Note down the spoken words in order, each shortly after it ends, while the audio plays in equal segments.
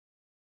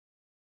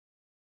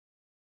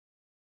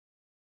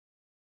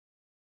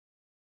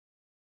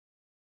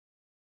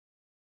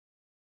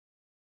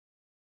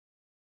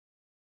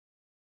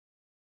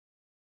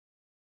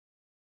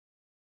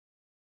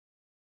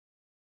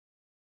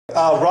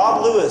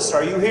Rob Lewis,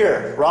 are you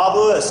here? Rob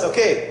Lewis,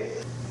 okay.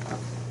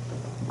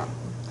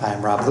 Hi,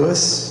 I'm Rob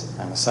Lewis.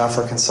 I'm a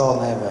software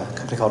consultant. I have a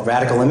company called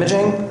Radical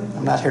Imaging.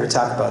 I'm not here to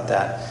talk about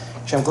that.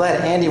 Actually, I'm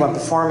glad Andy went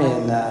before me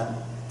in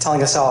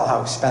telling us all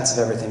how expensive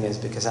everything is,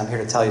 because I'm here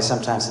to tell you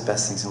sometimes the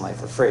best things in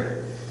life are free.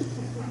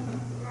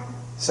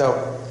 So,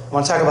 I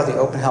want to talk about the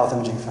Open Health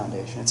Imaging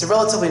Foundation. It's a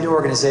relatively new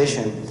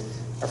organization.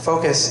 Our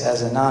focus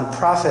as a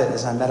nonprofit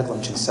is on medical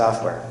imaging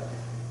software.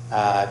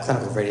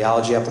 Clinical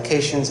radiology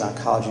applications,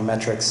 oncology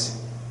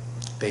metrics,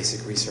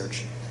 basic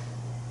research,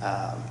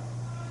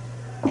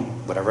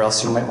 whatever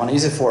else you might want to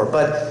use it for.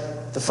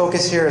 But the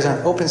focus here is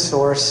on open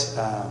source.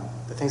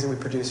 The things that we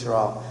produce are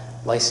all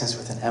licensed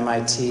with an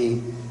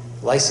MIT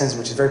license,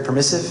 which is very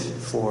permissive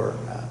for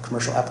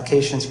commercial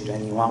applications. You can do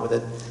anything you want with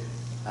it.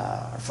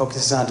 Our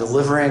focus is on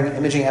delivering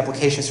imaging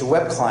applications through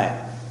web client.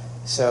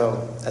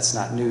 So that's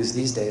not news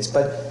these days.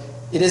 But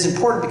it is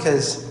important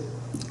because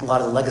a lot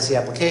of the legacy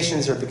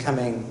applications are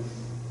becoming,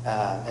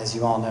 as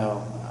you all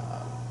know,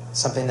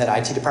 something that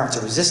IT departments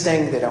are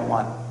resisting. They don't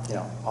want,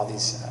 all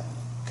these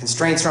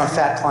constraints around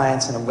fat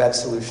clients, and a web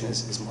solution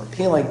is more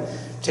appealing,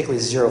 particularly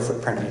a zero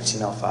footprint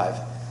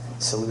HTML5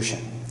 solution.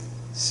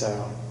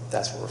 So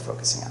that's what we're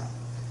focusing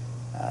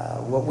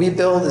on. What we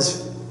build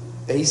is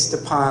based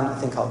upon a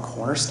thing called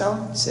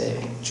Cornerstone. It's a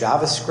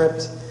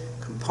JavaScript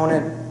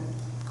component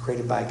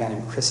created by a guy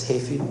named Chris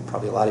Hafey.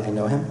 Probably a lot of you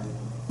know him.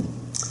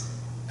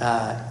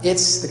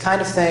 It's the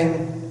kind of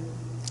thing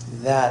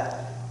that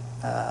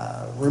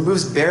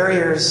removes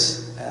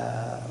barriers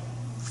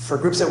for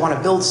groups that want to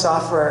build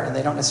software and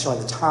they don't necessarily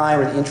have the time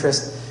or the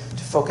interest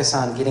to focus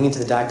on getting into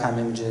the DICOM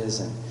images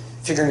and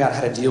figuring out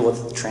how to deal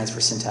with transfer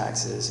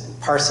syntaxes and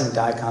parsing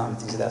DICOM and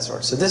things of that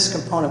sort. So this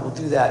component will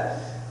do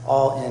that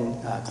all in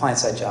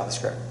client-side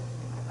JavaScript.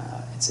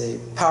 It's a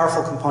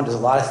powerful component. Does a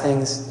lot of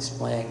things: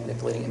 displaying,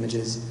 manipulating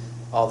images,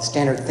 all the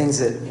standard things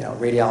that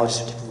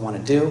radiologists typically want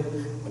to do.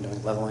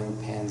 Windowing, leveling,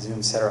 pan, zoom,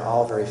 etc.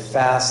 All very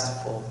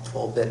fast, full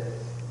 12-bit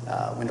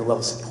window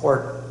level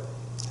support.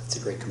 It's a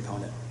great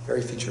component,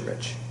 very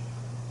feature-rich.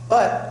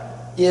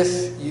 But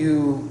if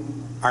you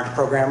aren't a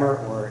programmer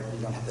or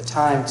you don't have the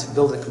time to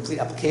build a complete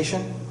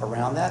application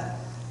around that,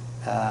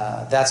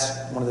 that's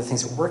one of the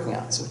things that we're working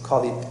on. So we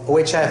call the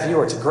OHI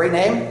Viewer. It's a great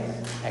name.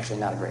 Actually,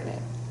 not a great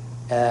name.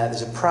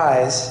 There's a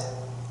prize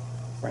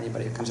for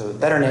anybody who comes up with a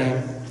better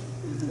name.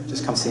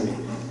 Just come see me.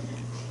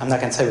 I'm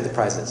not going to tell you what the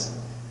prize is.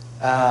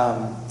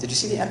 Did you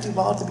see the empty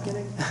wall at the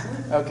beginning?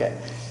 Okay.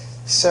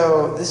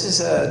 So this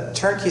is a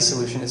turnkey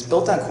solution. It's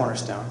built on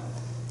Cornerstone.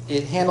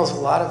 It handles a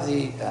lot of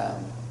the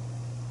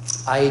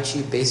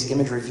IHE basic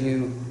image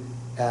review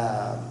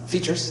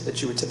features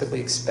that you would typically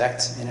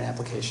expect in an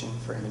application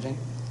for imaging.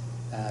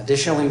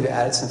 Additionally, we've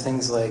added some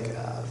things like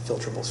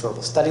filterable,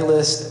 sortable study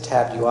list, a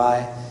tabbed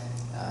UI,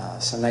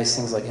 some nice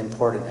things like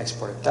import and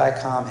export of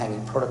DICOM,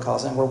 hanging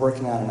protocols, and we're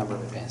working on a number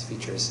of advanced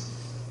features.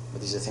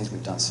 But these are things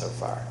we've done so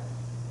far.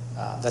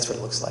 That's what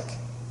it looks like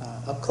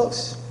up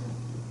close.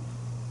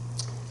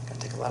 Going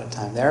to take a lot of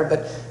time there,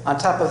 but on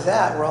top of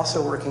that, we're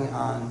also working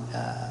on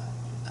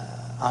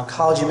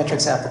oncology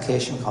metrics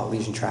application called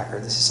Lesion Tracker.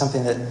 This is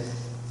something that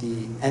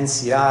the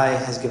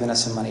NCI has given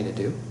us some money to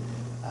do.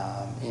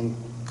 In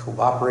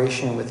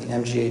cooperation with the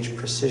MGH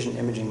Precision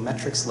Imaging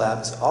Metrics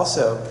Lab is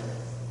also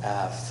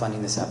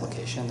funding this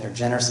application. They're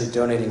generously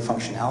donating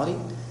functionality,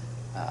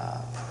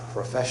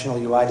 professional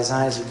UI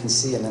design, as you can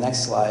see in the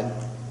next slide.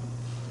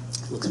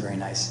 It looks very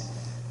nice.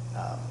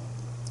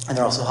 And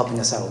they're also helping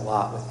us out a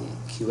lot with the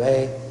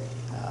QA,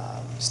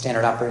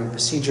 standard operating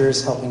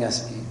procedures, helping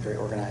us be very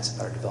organized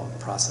about our development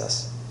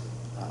process.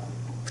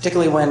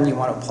 Particularly when you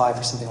want to apply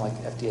for something like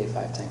FDA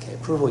 510K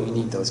approval, you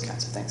need those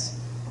kinds of things.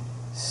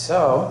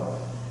 So,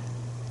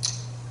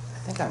 I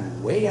think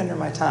I'm way under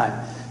my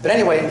time. But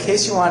anyway, in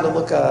case you wanted to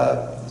look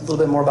a little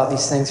bit more about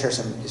these things, here are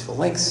some useful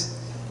links.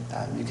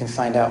 You can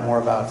find out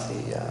more about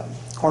the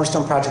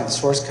Cornerstone project, the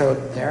source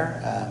code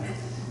there.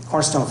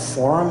 Cornerstone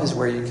Forum is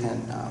where you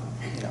can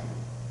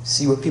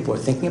see what people are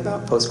thinking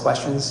about, post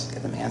questions,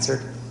 get them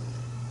answered.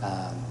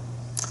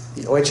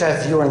 The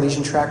OHI Viewer and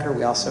Lesion Tracker,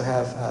 we also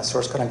have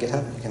source code on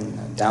GitHub. You can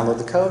download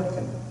the code,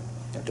 you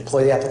can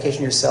deploy the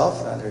application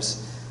yourself.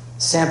 There's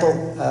sample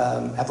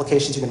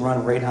applications you can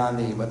run right on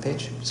the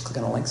webpage. Just click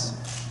on the links.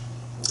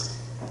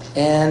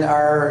 And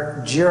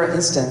our Jira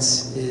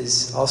instance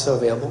is also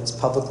available. It's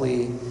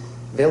publicly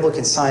available. You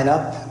can sign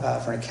up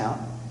for an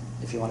account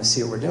if you want to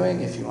see what we're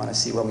doing, if you want to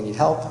see where we need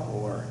help,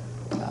 or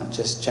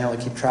just generally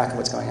keep track of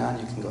what's going on,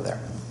 you can go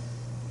there.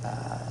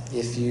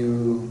 If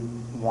you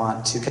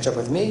want to catch up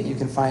with me, you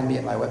can find me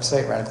at my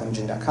website,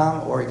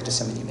 radicalimaging.com, or you can just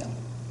send me an email.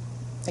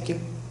 Thank you.